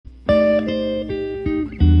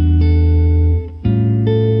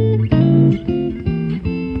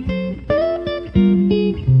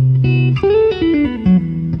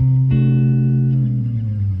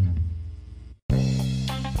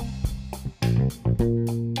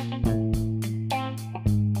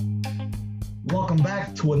Welcome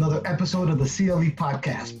back to another episode of the CLE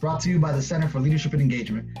podcast, brought to you by the Center for Leadership and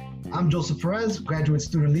Engagement. I'm Joseph Perez, Graduate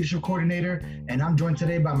Student Leadership Coordinator, and I'm joined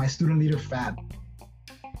today by my student leader, Fab.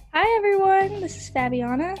 Hi, everyone. This is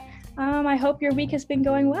Fabiana. I hope your week has been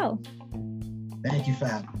going well. Thank you,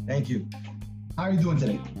 Fab. Thank you. How are you doing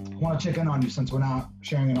today? I want to check in on you since we're not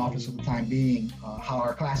sharing an office for the time being. How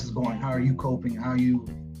are class is going? How are you coping? How are you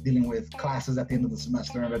dealing with classes at the end of the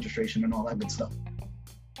semester and registration and all that good stuff?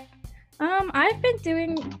 I've been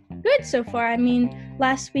doing good so far. I mean,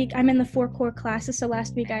 last week I'm in the 4 core classes, so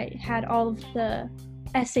last week I had all of the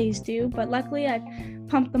essays due, but luckily I've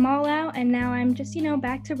pumped them all out, and now I'm just,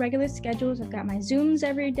 back to regular schedules. I've got my Zooms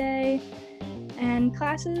every day, and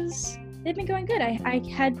classes, they've been going good. I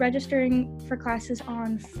had registering for classes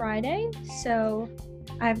on Friday, so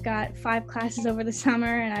I've got 5 classes over the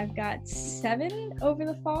summer, and I've got 7 over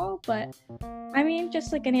the fall, but I mean,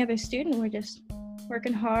 just like any other student, we're just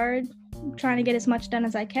working hard, trying to get as much done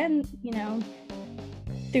as I can,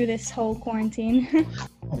 through this whole quarantine.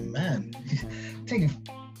 Oh man, taking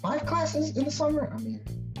 5 classes in the summer? I mean,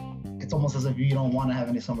 it's almost as if you don't want to have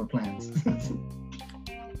any summer plans.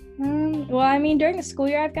 Well, I mean, during the school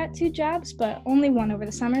year, I've got 2 jobs, but only 1 over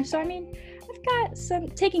the summer. So, I mean, I've got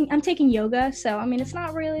I'm taking yoga. So, I mean, it's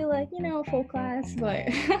not really like, a full class, but.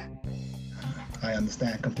 I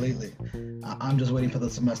understand completely. I'm just waiting for the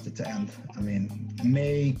semester to end. I mean,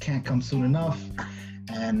 May can't come soon enough,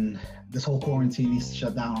 and this whole quarantine needs to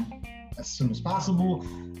shut down as soon as possible,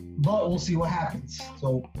 but we'll see what happens.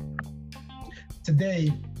 So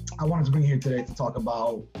today, I wanted to bring you here today to talk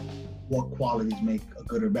about what qualities make a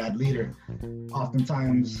good or bad leader.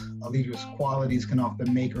 Oftentimes, a leader's qualities can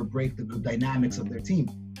often make or break the good dynamics of their team.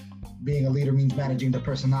 Being a leader means managing the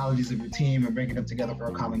personalities of your team and bringing them together for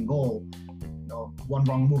a common goal. One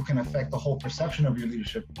wrong move can affect the whole perception of your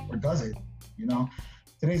leadership, or does it?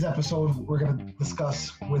 Today's episode, we're going to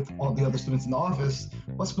discuss with all the other students in the office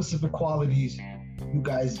what specific qualities you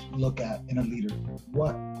guys look at in a leader.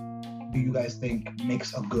 What do you guys think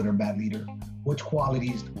makes a good or bad leader? Which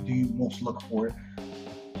qualities do you most look for?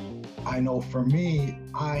 I know for me,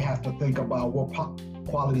 I have to think about what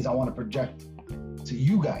qualities I want to project to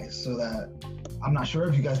you guys, so that I'm not sure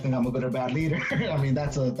if you guys think I'm a good or bad leader. I mean,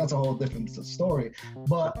 that's a whole different story.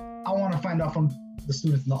 But I want to find out from the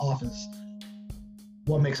students in the office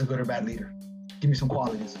what makes a good or bad leader. Give me some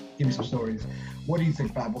qualities. Give me some stories. What do you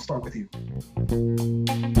think, Fab? We'll start with you.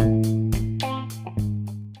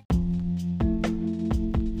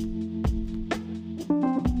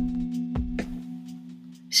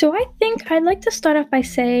 So I think I'd like to start off by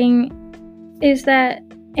saying is that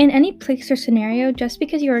in any place or scenario, just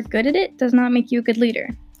because you are good at it does not make you a good leader.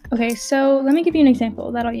 Okay, so let me give you an example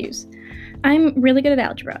that I'll use. I'm really good at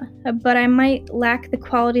algebra, but I might lack the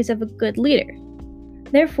qualities of a good leader.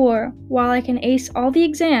 Therefore, while I can ace all the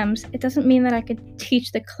exams, it doesn't mean that I could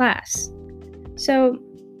teach the class. So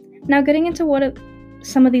now getting into what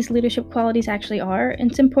some of these leadership qualities actually are,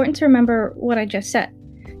 it's important to remember what I just said.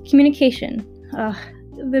 Communication,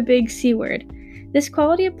 the big C word. This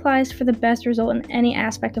quality applies for the best result in any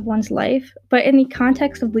aspect of one's life, but in the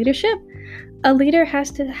context of leadership, a leader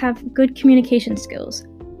has to have good communication skills.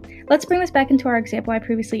 Let's bring this back into our example I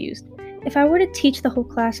previously used. If I were to teach the whole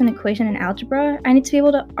class an equation in algebra, I need to be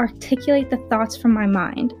able to articulate the thoughts from my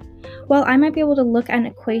mind. While I might be able to look at an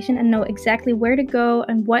equation and know exactly where to go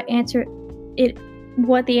and what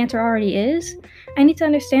the answer already is, I need to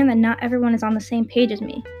understand that not everyone is on the same page as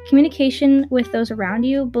me. Communication with those around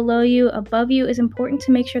you, below you, above you is important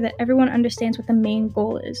to make sure that everyone understands what the main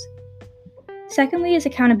goal is. Secondly is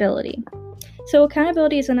accountability. So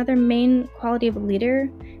accountability is another main quality of a leader,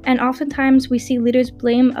 and oftentimes we see leaders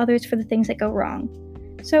blame others for the things that go wrong.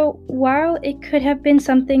 So while it could have been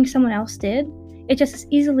something someone else did, it just as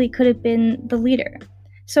easily could have been the leader.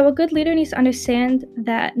 So a good leader needs to understand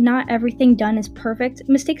that not everything done is perfect.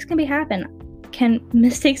 Mistakes can happen.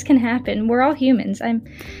 We're all humans.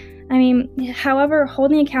 However,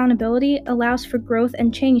 holding accountability allows for growth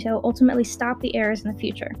and change that will ultimately stop the errors in the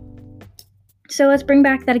future. So let's bring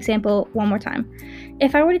back that example one more time.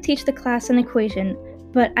 If I were to teach the class an equation,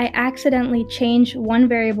 but I accidentally change one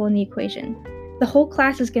variable in the equation, the whole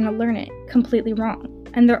class is going to learn it completely wrong,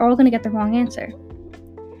 and they're all going to get the wrong answer.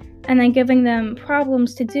 And then giving them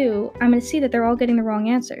problems to do, I'm going to see that they're all getting the wrong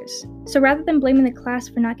answers. So rather than blaming the class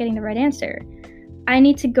for not getting the right answer, I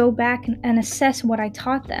need to go back and assess what I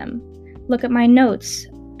taught them, look at my notes,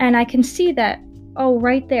 and I can see that,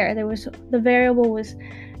 right there, the variable was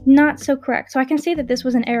not so correct. So I can see that this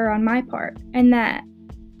was an error on my part, and that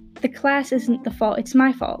the class isn't the fault, it's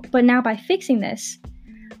my fault. But now by fixing this,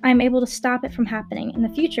 I'm able to stop it from happening in the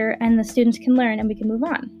future, and the students can learn and we can move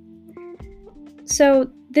on. So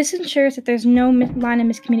this ensures that there's no line of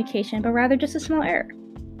miscommunication, but rather just a small error.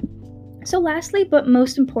 So lastly, but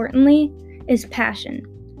most importantly, is passion.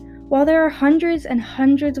 While there are hundreds and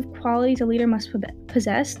hundreds of qualities a leader must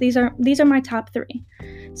possess, these are my top 3.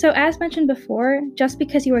 So as mentioned before, just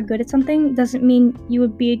because you are good at something doesn't mean you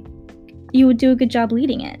would do a good job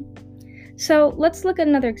leading it. So let's look at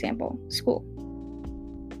another example, school.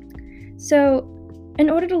 So in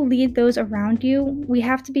order to lead those around you, we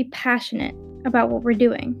have to be passionate about what we're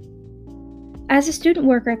doing. As a student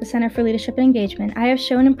worker at the Center for Leadership and Engagement, I have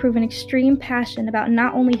shown and proven extreme passion about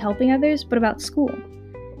not only helping others, but about school.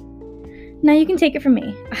 Now you can take it from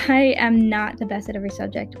me. I am not the best at every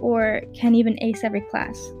subject or can even ace every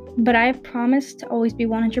class, but I have promised to always be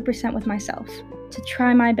 100% with myself, to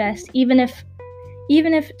try my best, even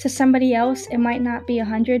if to somebody else it might not be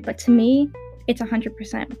 100, but to me, it's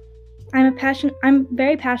 100%. I'm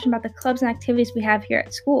very passionate about the clubs and activities we have here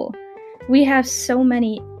at school. We have so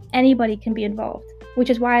many, anybody can be involved, which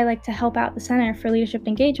is why I like to help out the Center for Leadership and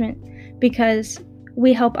Engagement, because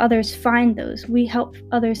we help others find those. We help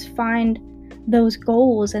others find those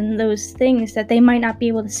goals and those things that they might not be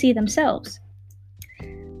able to see themselves.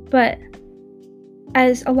 But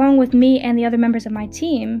along with me and the other members of my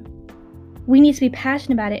team, we need to be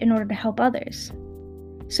passionate about it in order to help others.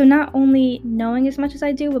 So not only knowing as much as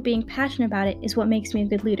I do, but being passionate about it is what makes me a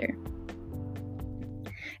good leader.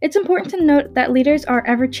 It's important to note that leaders are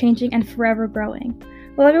ever-changing and forever growing.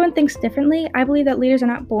 While everyone thinks differently, I believe that leaders are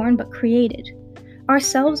not born but created.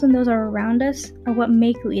 Ourselves and those are around us are what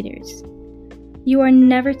make leaders. You are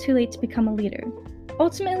never too late to become a leader.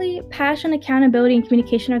 Ultimately, passion, accountability, and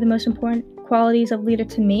communication are the most important qualities of leader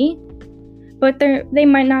to me, but they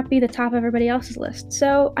might not be the top of everybody else's list.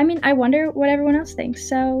 So, I wonder what everyone else thinks.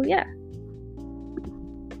 So, yeah.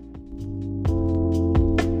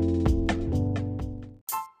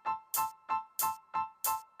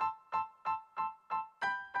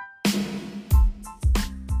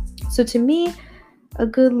 So to me, a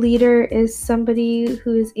good leader is somebody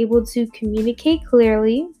who is able to communicate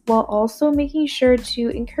clearly while also making sure to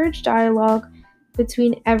encourage dialogue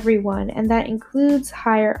between everyone, and that includes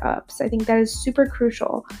higher ups. I think that is super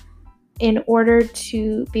crucial in order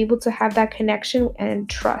to be able to have that connection and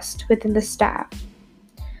trust within the staff.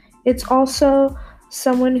 It's also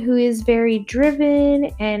someone who is very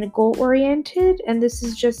driven and goal-oriented, and this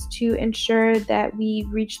is just to ensure that we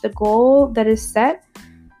reach the goal that is set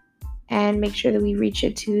and make sure that we reach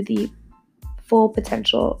it to the full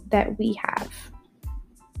potential that we have.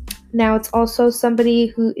 Now, it's also somebody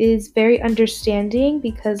who is very understanding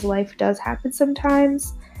because life does happen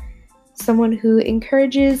sometimes. Someone who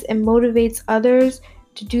encourages and motivates others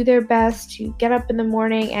to do their best, to get up in the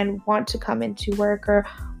morning and want to come into work or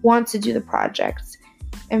want to do the projects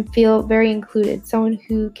and feel very included. Someone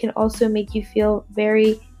who can also make you feel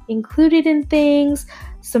very included in things,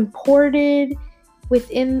 supported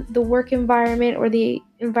within the work environment or the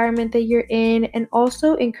environment that you're in, and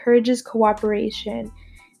also encourages cooperation,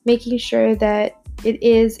 making sure that it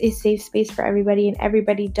is a safe space for everybody and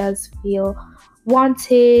everybody does feel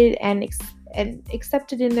wanted and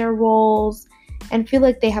accepted in their roles and feel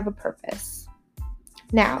like they have a purpose.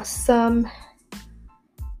 Now, some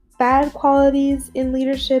bad qualities in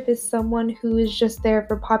leadership is someone who is just there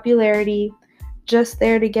for popularity, just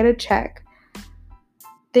there to get a check,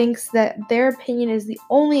 thinks that their opinion is the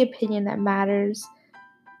only opinion that matters,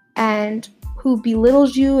 and who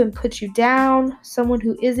belittles you and puts you down, someone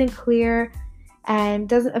who isn't clear and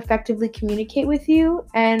doesn't effectively communicate with you.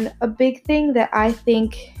 And a big thing that I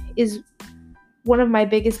think is one of my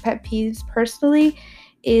biggest pet peeves personally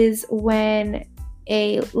is when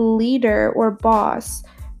a leader or boss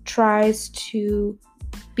tries to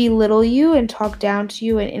belittle you and talk down to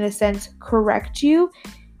you and, in a sense, correct you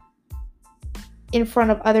in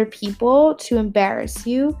front of other people to embarrass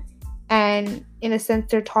you, and in a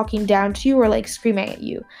sense they're talking down to you or like screaming at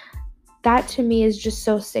you. That to me is just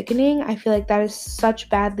so sickening. I feel like that is such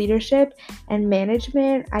bad leadership and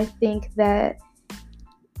management. I think that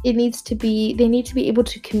they need to be able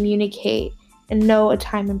to communicate and know a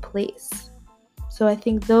time and place. So I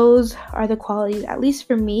think those are the qualities, at least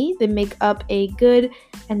for me, that make up a good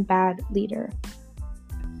and bad leader.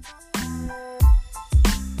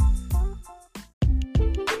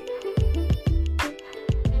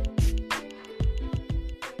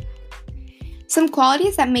 Some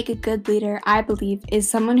qualities that make a good leader, I believe, is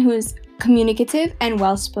someone who is communicative and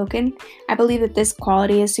well-spoken. I believe that this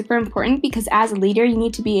quality is super important because as a leader, you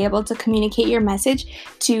need to be able to communicate your message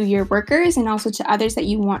to your workers and also to others that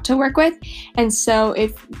you want to work with. And so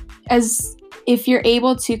as if you're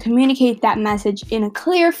able to communicate that message in a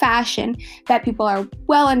clear fashion that people are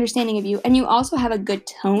well understanding of you, and you also have a good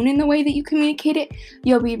tone in the way that you communicate it,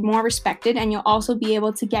 you'll be more respected and you'll also be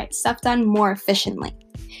able to get stuff done more efficiently.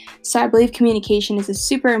 So I believe communication is a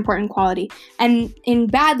super important quality. And in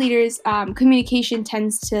bad leaders, communication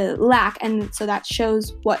tends to lack, and so that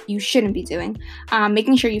shows what you shouldn't be doing.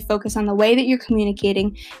 Making sure you focus on the way that you're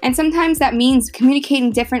communicating, and sometimes that means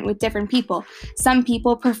communicating different with different people. Some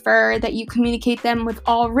people prefer that you communicate them with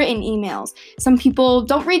all written emails. Some people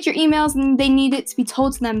don't read your emails and they need it to be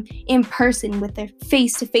told to them in person with their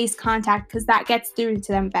face-to-face contact because that gets through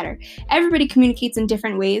to them better. Everybody communicates in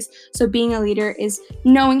different ways, so being a leader is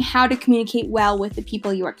knowing how to communicate well with the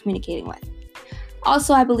people you are communicating with.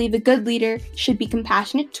 Also, I believe a good leader should be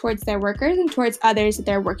compassionate towards their workers and towards others that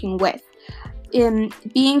they're working with.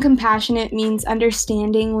 Being compassionate means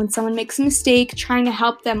understanding when someone makes a mistake, trying to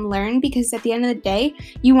help them learn, because at the end of the day,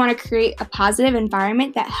 you want to create a positive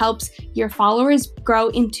environment that helps your followers grow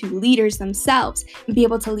into leaders themselves and be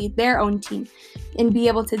able to lead their own team and be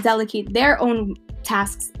able to delegate their own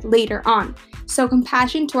tasks later on. So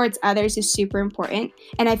compassion towards others is super important,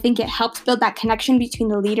 and I think it helps build that connection between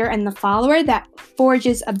the leader and the follower that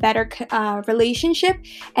forges a better relationship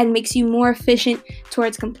and makes you more efficient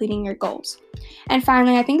towards completing your goals. And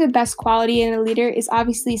finally, I think the best quality in a leader is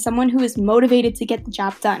obviously someone who is motivated to get the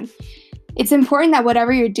job done. It's important that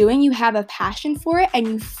whatever you're doing, you have a passion for it and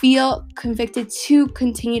you feel convicted to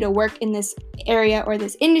continue to work in this area or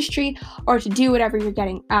this industry or to do whatever you're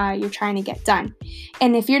trying to get done.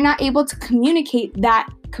 And if you're not able to communicate that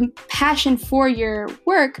passion for your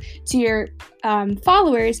work to your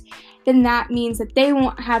followers, then that means that they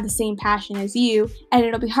won't have the same passion as you, and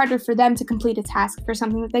it'll be harder for them to complete a task for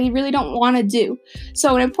something that they really don't want to do.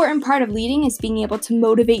 So an important part of leading is being able to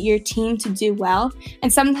motivate your team to do well,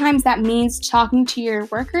 and sometimes that means talking to your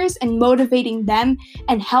workers and motivating them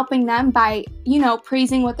and helping them by,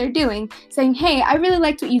 praising what they're doing, saying, hey, I really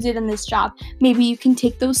liked what you did in this job. Maybe you can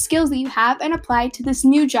take those skills that you have and apply it to this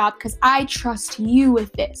new job because I trust you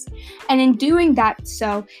with this. And in doing that,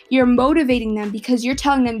 so you're motivating them because you're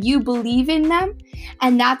telling them you believe in them,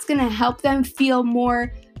 and that's going to help them feel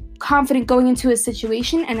more confident going into a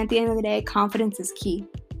situation. And at the end of the day, confidence is key.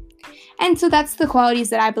 And so that's the qualities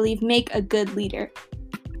that I believe make a good leader.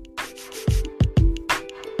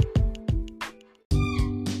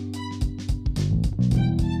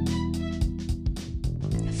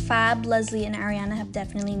 Fab, Leslie, and Ariana have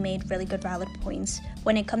definitely made really good valid points.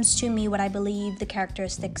 When it comes to me, what I believe the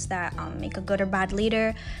characteristics that make a good or bad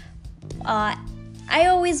leader, I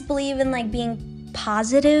always believe in being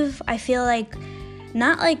positive. I feel like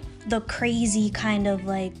not the crazy kind of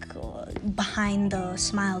behind the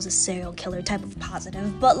smiles a serial killer type of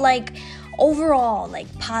positive, but overall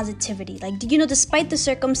positivity. Despite the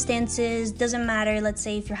circumstances, doesn't matter. Let's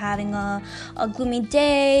say if you're having a gloomy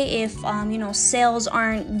day, if sales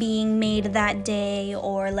aren't being made that day,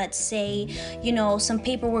 or let's say some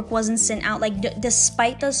paperwork wasn't sent out,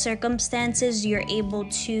 despite the circumstances, you're able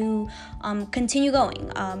to continue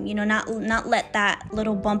going, not let that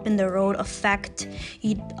little bump in the road affect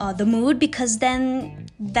the mood, because then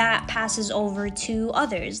that passes over to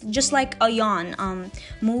others. Just like a yawn,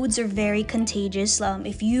 moods are very contagious.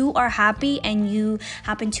 If you are happy and you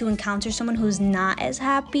happen to encounter someone who's not as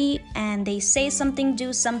happy and they say something,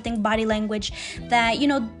 do something, body language that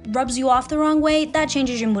rubs you off the wrong way, that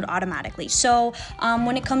changes your mood automatically. So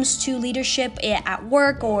when it comes to leadership at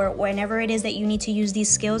work or whenever it is that you need to use these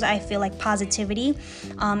skills, I feel like positivity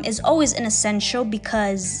is always an essential,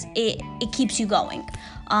 because it keeps you going.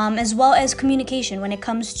 As well as communication. When it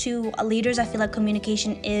comes to leaders, I feel like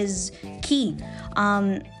communication is key.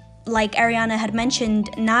 Like Ariana had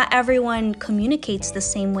mentioned, not everyone communicates the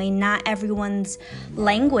same way. Not everyone's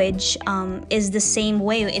language is the same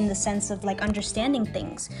way in the sense of understanding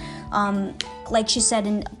things. Like she said,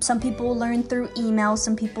 and some people learn through email,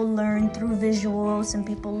 some people learn through visuals, some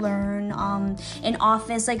people learn in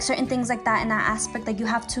office, certain things like that. In that aspect, you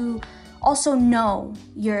have to also know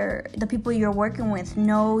the people you're working with,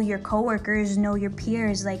 know your coworkers, know your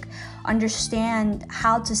peers, understand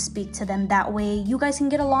how to speak to them. That way you guys can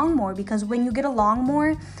get along more, because when you get along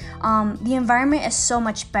more, the environment is so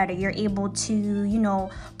much better. You're able to,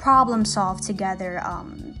 problem solve together,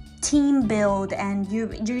 team build, and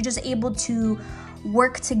you're just able to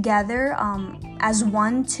work together as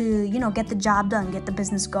one to, get the job done, get the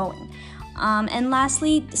business going. And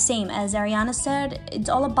lastly, same as Ariana said, it's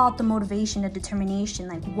all about the motivation, the determination.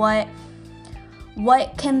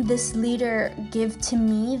 What can this leader give to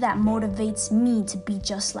me that motivates me to be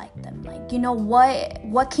just like them?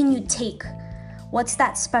 What can you take? What's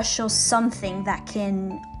that special something that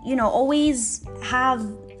can always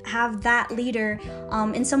have that leader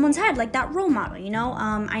in someone's head, like that role model.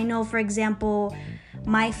 I know, for example,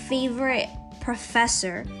 my favorite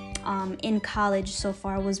professor in college so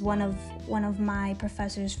far was one of my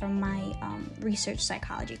professors from my research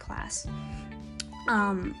psychology class,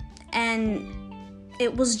 and he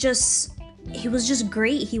was just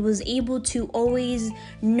great. He was able to always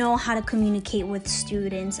know how to communicate with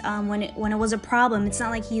students when it was a problem. It's not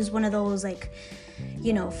like he's one of those like,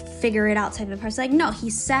 figure it out type of person. Like, no, he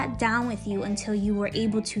sat down with you until you were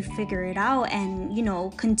able to figure it out and,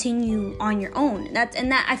 continue on your own. That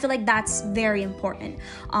I feel like that's very important.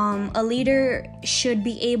 A leader should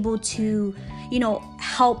be able to,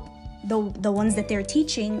 help the ones that they're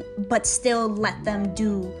teaching, but still let them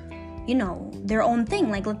do, their own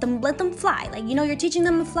thing. Like, let them fly. Like, you're teaching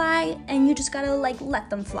them to fly, and you just gotta like let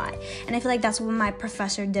them fly. And I feel like that's what my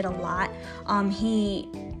professor did a lot. He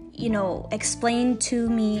explained to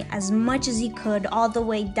me as much as he could, all the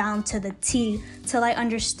way down to the T, till I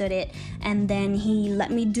understood it. And then he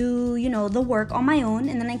let me do, the work on my own.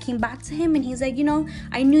 And then I came back to him and he's like,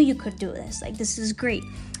 I knew you could do this. Like, this is great.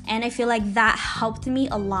 And I feel like that helped me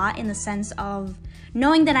a lot in the sense of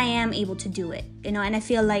knowing that I am able to do it, and I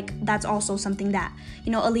feel like that's also something that,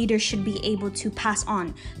 a leader should be able to pass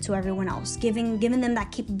on to everyone else, giving them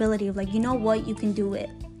that capability of like, you can do it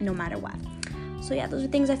no matter what. So yeah, those are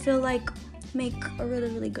things I feel like make a really,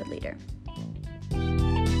 really good leader.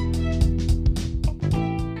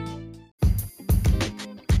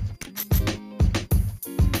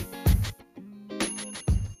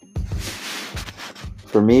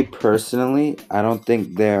 For me personally, I don't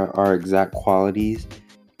think there are exact qualities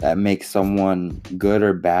that make someone good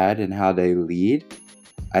or bad in how they lead.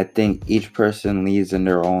 I think each person leads in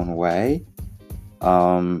their own way.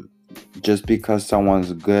 Just because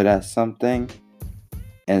someone's good at something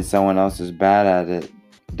and someone else is bad at it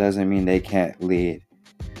doesn't mean they can't lead.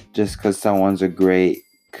 Just because someone's a great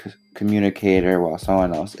communicator while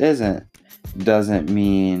someone else isn't doesn't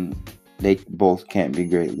mean they both can't be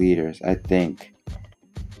great leaders. I think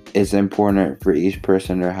it's important for each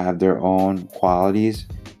person to have their own qualities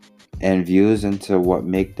and views into what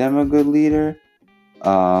make them a good leader,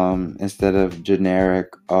 instead of generic,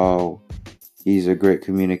 he's a great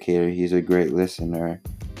communicator, he's a great listener,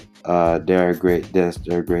 they're a great this,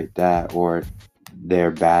 they're a great that, or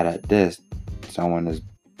they're bad at this, someone is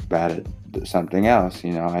bad at something else.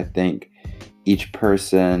 I think each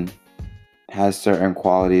person has certain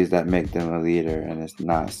qualities that make them a leader, and it's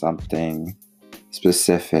not something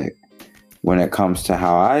specific. When it comes to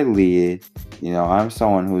how I lead, I'm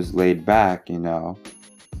someone who's laid back,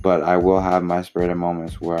 but I will have my spirited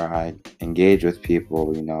moments where I engage with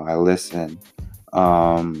people, I listen,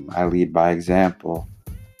 I lead by example,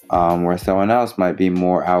 where someone else might be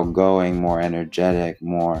more outgoing, more energetic,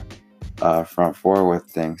 more front forward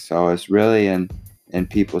with things. So it's really in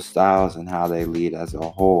people's styles and how they lead as a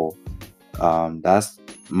whole. That's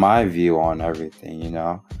my view on everything,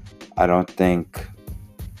 I don't think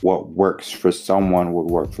what works for someone would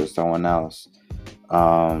work for someone else.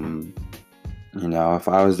 If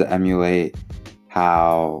I was to emulate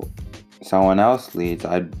how someone else leads,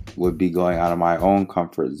 I would be going out of my own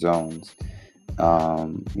comfort zones.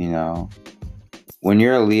 When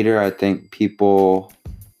you're a leader, I think people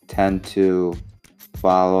tend to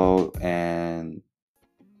follow and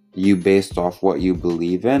you based off what you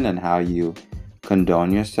believe in and how you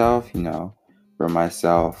condone yourself. For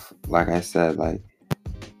myself, like I said, like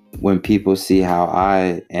when people see how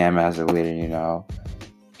I am as a leader,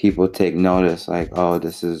 people take notice, like, oh,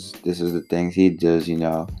 this is the things he does,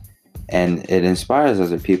 and it inspires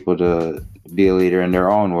other people to be a leader in their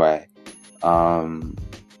own way. And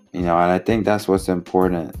I think that's what's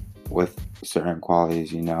important with certain qualities,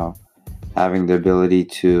 having the ability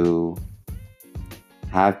to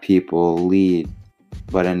have people lead,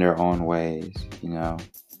 but in their own ways,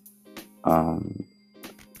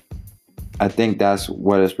 I think that's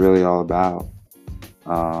what it's really all about,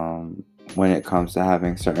 when it comes to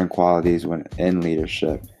having certain qualities in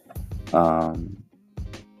leadership. And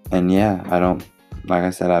yeah, I don't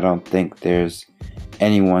think there's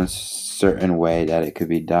any one certain way that it could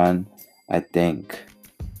be done. I think,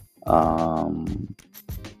 I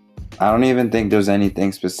don't even think there's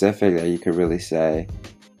anything specific that you could really say,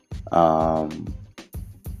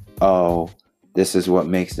 this is what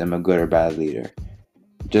makes them a good or bad leader.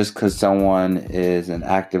 Just because someone is an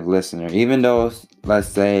active listener, even though, let's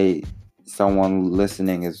say, someone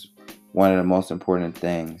listening is one of the most important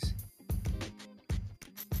things.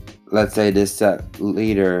 Let's say this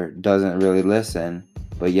leader doesn't really listen,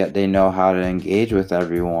 but yet they know how to engage with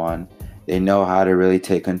everyone. They know how to really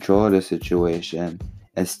take control of the situation.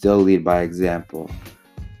 and still lead by example.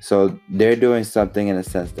 So they're doing something in a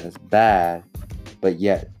sense that's bad, but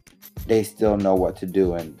yet they still know what to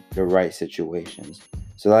do in the right situations.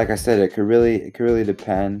 So like I said, it could really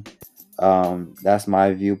depend. That's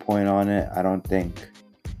my viewpoint on it. I don't think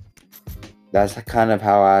that's kind of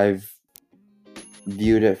how I've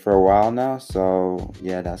viewed it for a while now. So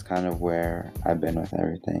yeah, that's kind of where I've been with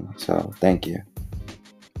everything. So thank you.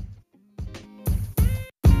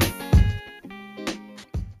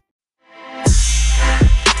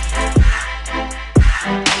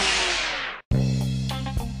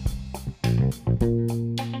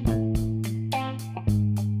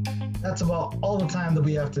 That's about all the time that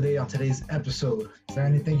we have today on today's episode. Is there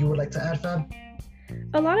anything you would like to add, Fab?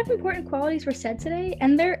 A lot of important qualities were said today,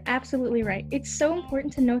 and they're absolutely right. It's so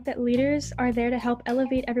important to note that leaders are there to help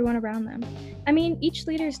elevate everyone around them. I mean, each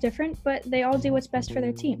leader is different, but they all do what's best for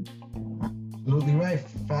their team. Absolutely right,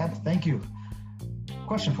 Fab. Thank you.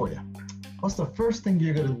 Question for you. What's the first thing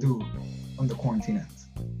you're going to do when the quarantine ends?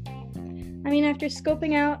 I mean, after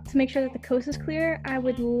scoping out to make sure that the coast is clear, I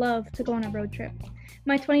would love to go on a road trip.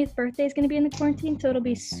 My 20th birthday is going to be in the quarantine, so it'll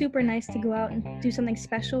be super nice to go out and do something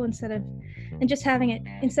special instead of just having it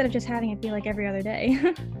be like every other day.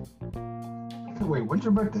 Wait, when's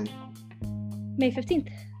your birthday? May 15th,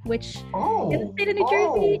 which Oh, in the state of New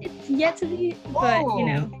Jersey, it's yet to be, but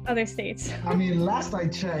other states. I mean, last I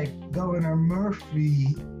checked, Governor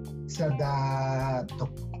Murphy said that the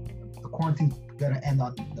quarantine's gonna end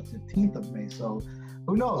on the 15th of May. So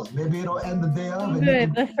who knows? Maybe it'll end the day of. And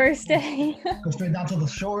Good, the first day. go straight down to the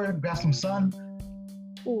shore and grab some sun.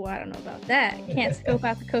 Ooh, I don't know about that. Can't scope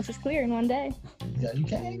out the coast is clear in one day. Yeah, you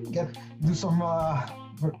can do some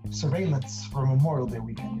surveillance for Memorial Day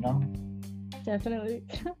weekend, you know? Definitely.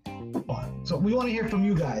 So we want to hear from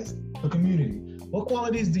you guys, the community. What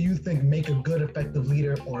qualities do you think make a good, effective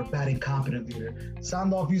leader or a bad, incompetent leader?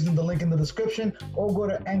 Sound off using the link in the description or go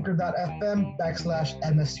to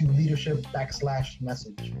anchor.fm/MSU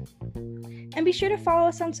leadership/message. And be sure to follow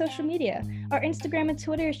us on social media. Our Instagram and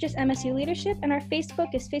Twitter is just MSU Leadership, and our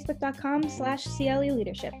Facebook is facebook.com/CLE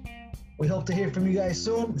Leadership. We hope to hear from you guys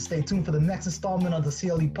soon. Stay tuned for the next installment of the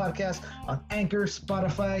CLE podcast on Anchor,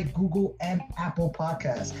 Spotify, Google, and Apple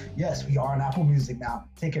Podcasts. Yes, we are on Apple Music now.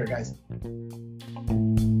 Take care, guys.